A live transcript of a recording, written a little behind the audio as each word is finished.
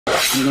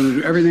I'm going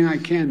to do everything I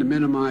can to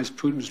minimize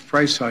Putin's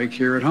price hike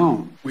here at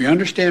home. We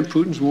understand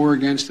Putin's war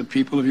against the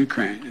people of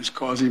Ukraine is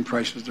causing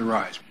prices to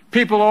rise.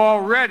 People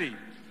are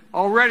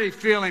already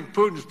feeling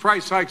Putin's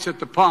price hikes at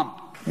the pump.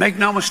 Make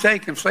no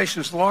mistake,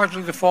 inflation is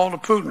largely the fault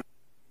of Putin.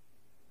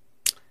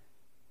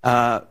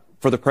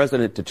 For the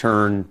president to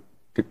turn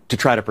to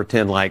try to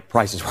pretend like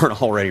prices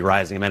weren't already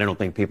rising, I mean, I don't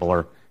think people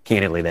are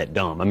candidly that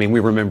dumb. I mean,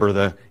 we remember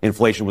the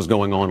inflation was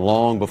going on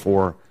long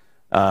before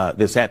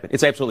this happened.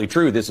 It's absolutely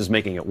true this is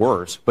making it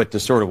worse, but to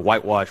sort of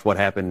whitewash what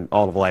happened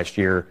all of last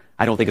year,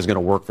 I don't think is going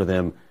to work for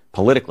them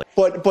politically.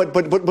 But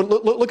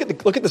look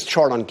at this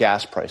chart on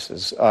gas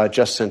prices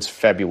just since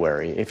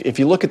February. If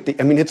you look at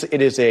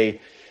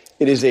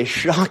it is a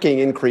shocking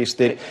increase.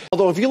 That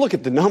although if you look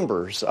at the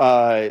numbers,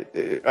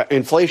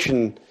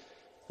 inflation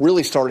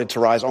really started to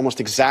rise almost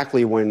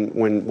exactly when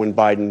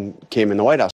Biden came in the White House.